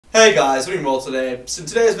Hey guys, doing well today. So in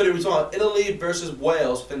today's video we're talking about Italy versus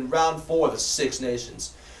Wales within round 4 of the Six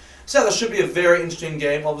Nations. So yeah, that should be a very interesting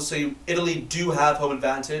game. Obviously, Italy do have home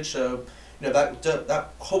advantage, so that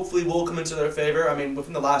hopefully will come into their favour. I mean,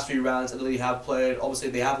 within the last few rounds, Italy have played.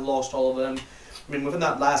 Obviously, they have lost all of them. I mean, within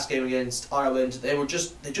that last game against Ireland, they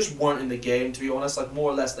just weren't in the game, to be honest. Like,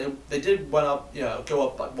 more or less, they did go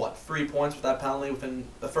up by what, 3 points with that penalty within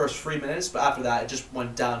the first 3 minutes, but after that, it just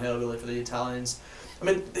went downhill really for the Italians. I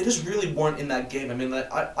mean, they just really weren't in that game. I mean,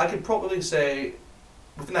 like, I could probably say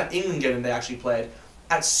within that England game they actually played,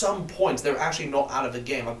 at some points they were actually not out of the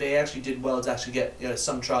game. Like, they actually did well to actually get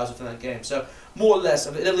some tries within that game. So more or less,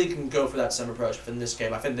 if Italy can go for that same approach within this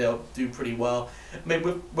game, I think they'll do pretty well. I mean,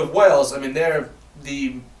 with Wales, I mean, they're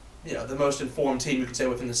the most informed team you could say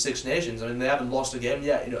within the Six Nations. I mean, they haven't lost a game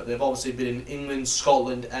yet. They've obviously been in England,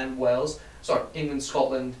 Scotland, and Wales. Sorry, England,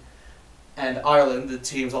 Scotland, and Ireland, the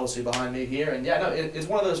team's obviously behind me here, and yeah, no, it's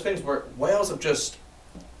one of those things where Wales have just,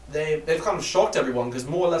 they've kind of shocked everyone, because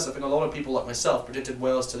more or less I think a lot of people like myself predicted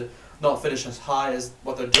Wales to not finish as high as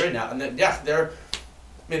what they're doing now, and then, yeah, I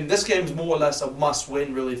mean, this game's more or less a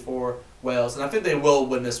must-win really for Wales, and I think they will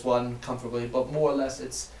win this one comfortably, but more or less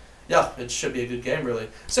it should be a good game really.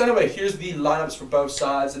 So anyway, here's the lineups for both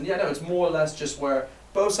sides, and yeah, no, it's more or less just where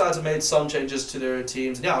both sides have made some changes to their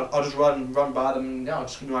teams, and yeah, I'll just run by them, and yeah, I'll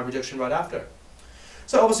just give you my prediction right after.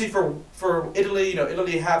 So obviously for Italy,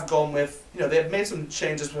 Italy have gone with, they've made some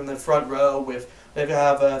changes from the front row with, they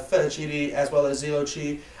have Felicini as well as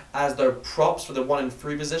Ziloci as their props for the 1 and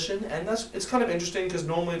 3 position, and it's kind of interesting because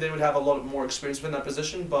normally they would have a lot more experience within that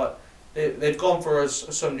position, but they've gone for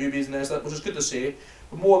some newbies in there, which is good to see.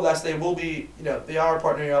 But more or less, they will be, they are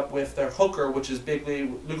partnering up with their hooker, which is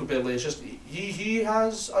Luca Bigley. It's just, he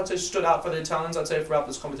has, I'd say, stood out for the Italians, I'd say, throughout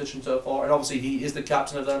this competition so far. And obviously, he is the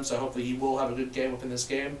captain of them, so hopefully he will have a good game within this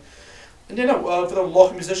game. And for the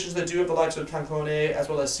locking positions, they do have the likes of Cancone as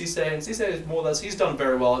well as Cisse. And Cisse is more or less, he's done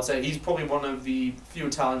very well, I'd say. He's probably one of the few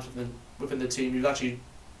Italians within the team who's actually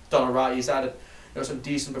done alright. He's had some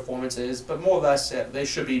decent performances, but more or less, yeah, they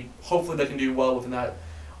should be, hopefully they can do well within that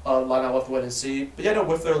line. I'll have to wait and see. But yeah,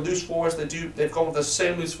 with their loose forwards, they've gone with the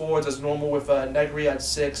same loose forwards as normal, with Negri at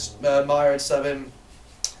 6, Meyer at 7,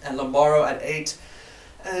 and Lamaro at 8.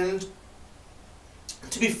 And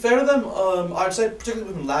to be fair to them, I'd say particularly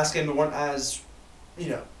within the last game they weren't as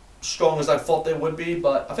strong as I thought they would be.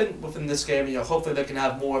 But I think within this game, hopefully they can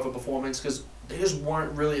have more of a performance, because they just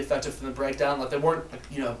weren't really effective in the breakdown. Like, they weren't,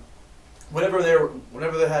 whenever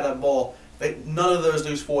they had a ball, none of those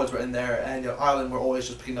loose forwards were in there, and Ireland were always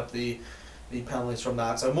just picking up the penalties from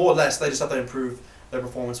that. So more or less, they just have to improve their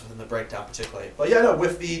performance within the breakdown particularly. But yeah,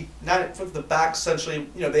 with the back, essentially,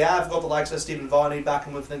 they have got the likes of Stephen Varney back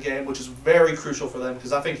in within the game, which is very crucial for them,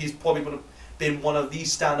 because I think he's probably been one of the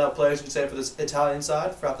standout players, you could say, for this Italian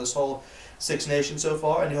side throughout this whole Six Nations so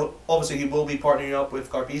far. And he will be partnering up with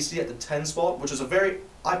Garbisi at the 10 spot, which is I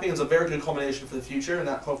think it's a very good combination for the future, and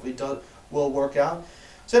that hopefully will work out.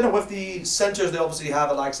 So with the centres, they obviously have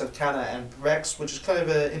the likes of Canna and Brex, which is kind of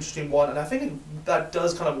an interesting one, and I think that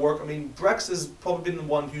does kind of work. I mean, Brex has probably been the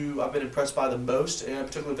one who I've been impressed by the most,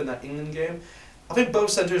 particularly within that England game. I think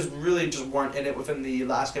both centres really just weren't in it within the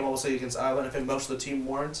last game, obviously against Ireland. I think most of the team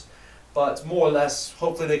weren't, but more or less,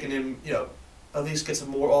 hopefully they can, at least get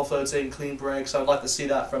some more offloads in, clean breaks. I'd like to see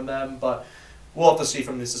that from them, but we'll have to see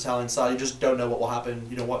from this Italian side. You just don't know what will happen.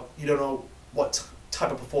 You don't know what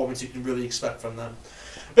type of performance you can really expect from them.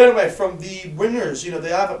 But anyway, from the wingers, they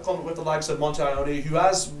have gone with the likes of Montagnoni, who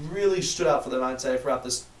has really stood out for them, I'd say, throughout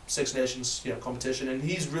this Six Nations competition, and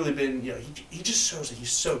he's really been, he just shows that he's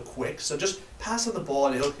so quick. So just pass on the ball,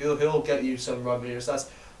 and he'll get you some run meters.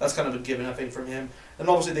 That's kind of a given, I think, from him. And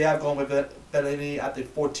obviously they have gone with Bellini at the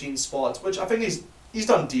 14 spot, which I think he's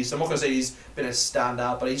done decent. I'm not going to say he's been a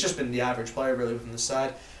standout, but he's just been the average player really within the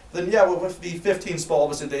side. Then yeah, with the 15 spot,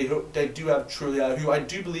 obviously they do have Trulia, who I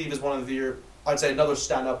do believe is one of their, I'd say, another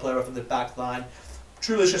standout player within the back line.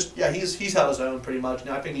 Trulia's just, yeah, he's held his own pretty much.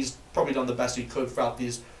 I think he's probably done the best he could throughout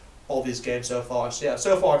all these games so far. So yeah,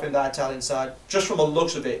 so far I think that Italian side, just from the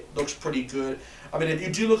looks of it, looks pretty good. I mean, if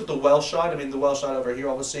you do look at the Welsh side, the Welsh side over here,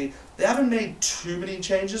 obviously they haven't made too many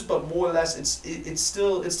changes, but more or less it's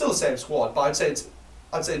still the same squad. But I'd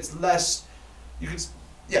say it's less.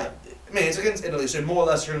 It's against Italy, so more or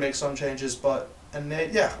less you're gonna make some changes,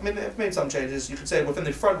 they've made some changes. You could say within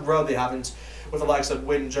the front row they haven't, with the likes of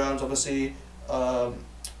Wyn Jones, obviously,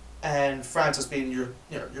 and Francis being your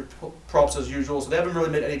props as usual. So they haven't really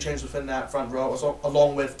made any changes within that front row,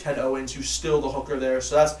 along with Ken Owens, who's still the hooker there.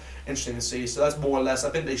 So that's interesting to see. So that's more or less, I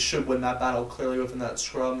think they should win that battle clearly within that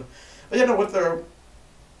scrum. But with their,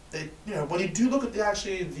 when you do look at the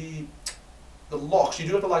the locks, you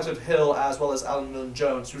do have the likes of Hill as well as Alan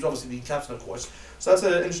Milne-Jones, who's obviously the captain, of course. So that's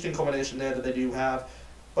an interesting combination there that they do have.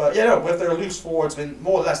 But yeah, no, with their loose forwards, I mean,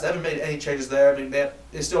 more or less, they haven't made any changes there. I mean, they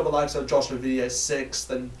still have the likes of Josh Levy at 6,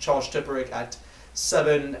 then Charles Tipperick at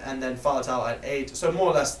 7, and then Faletau at 8. So more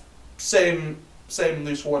or less, same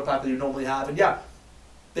loose forward pack that you normally have. And yeah,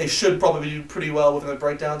 they should probably do pretty well within the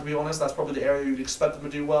breakdown, to be honest. That's probably the area you'd expect them to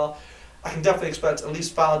do well. I can definitely expect at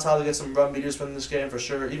least Faletau to get some run meters within this game for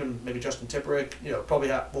sure. Even maybe Justin Tipperick, you know,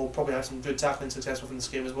 will probably have some good tackling success within this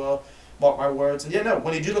game as well. Mark my words. And yeah, no,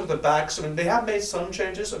 when you do look at the backs, I mean, they have made some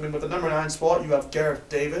changes. I mean, with the number 9 spot, you have Gareth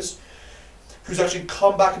Davis, who's actually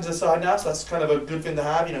come back into the side now, so that's kind of a good thing to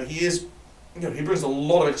have. You know, he brings a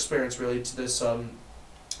lot of experience really to this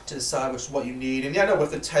side, which is what you need. And yeah, no,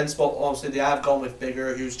 with the 10 spot, obviously they have gone with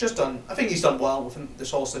Bigger, who's just done, I think he's done well within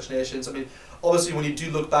this whole Six Nations. I mean, obviously when you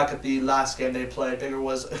do look back at the last game they played, Bigger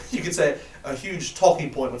was, you could say, a huge talking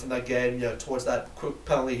point within that game, you know, towards that quick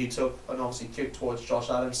penalty he took and obviously kicked towards Josh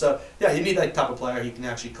Adams. So yeah, you need that type of player who can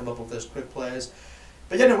actually come up with those quick plays.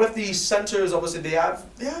 But yeah, no, with the centres, obviously they haven't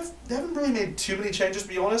really made too many changes, to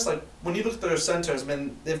be honest. Like when you look at their centres, I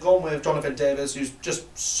mean, they've gone with Jonathan Davis, who's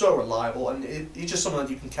just so reliable, and he's just someone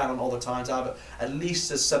that you can count on all the time to have at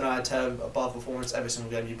least a 7 out of 10 above performance every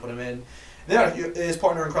single game you put him in. Yeah, his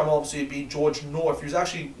partner in crime will obviously be George North, who's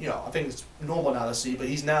actually, you know, I think it's normal now to see, but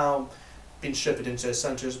he's now been shifted into a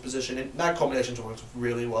centre's position, and that combination works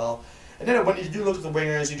really well. And then when you do look at the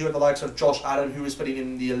wingers, you do have the likes of Josh Adam, who is fitting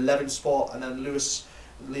in the 11th spot, and then Lewis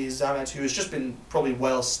Lee Zamet, who has just been probably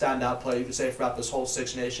standout player, you could say, throughout this whole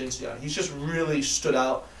Six Nations. Yeah, he's just really stood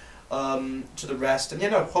out to the rest, and you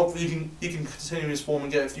know, hopefully he can continue his form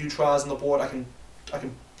and get a few tries on the board. I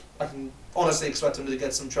can honestly expect him to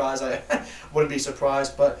get some tries. I wouldn't be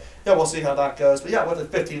surprised, but yeah, we'll see how that goes. But yeah, with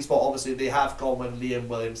the 15th spot, obviously they have gone with Liam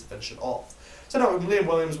Williams to finish it off. So no, Liam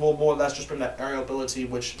Williams will more or less just bring that aerial ability,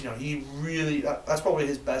 which, you know, he really, that's probably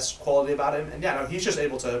his best quality about him. And yeah, no, he's just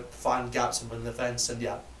able to find gaps and win the defense. And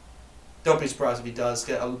yeah, don't be surprised if he does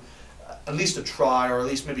get at least a try, or at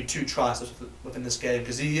least maybe 2 tries within this game,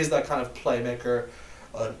 because he is that kind of playmaker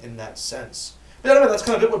in that sense. But anyway, that's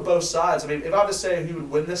kind of it with both sides. I mean, if I had to say who would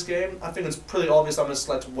win this game, I think it's pretty obvious I'm going to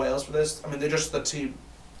select Wales for this. I mean, they're just the team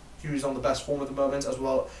who's on the best form at the moment as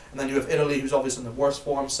well. And then you have Italy, who's obviously in the worst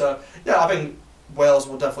form. So, yeah, I think Wales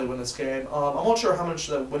will definitely win this game. I'm not sure how much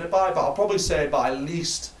they'll win it by, but I'll probably say by at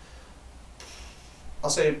least... I'll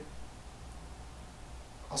say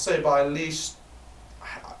by at least...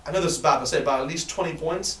 I know this is bad, but I'll say by at least 20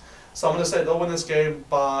 points. So I'm going to say they'll win this game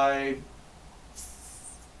by...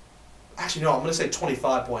 Actually, no, I'm going to say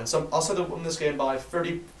 25 points. So I'll say they'll win this game by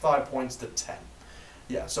 35 points to 10.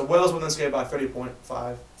 Yeah, so Wales win this game by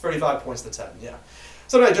 35 points to 10, yeah.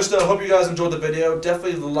 So anyway, just hope you guys enjoyed the video.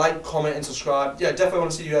 Definitely like, comment, and subscribe. Yeah, definitely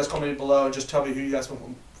want to see you guys comment below and just tell me who you guys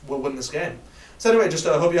will win this game. So anyway, just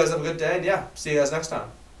hope you guys have a good day, and yeah, see you guys next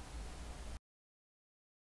time.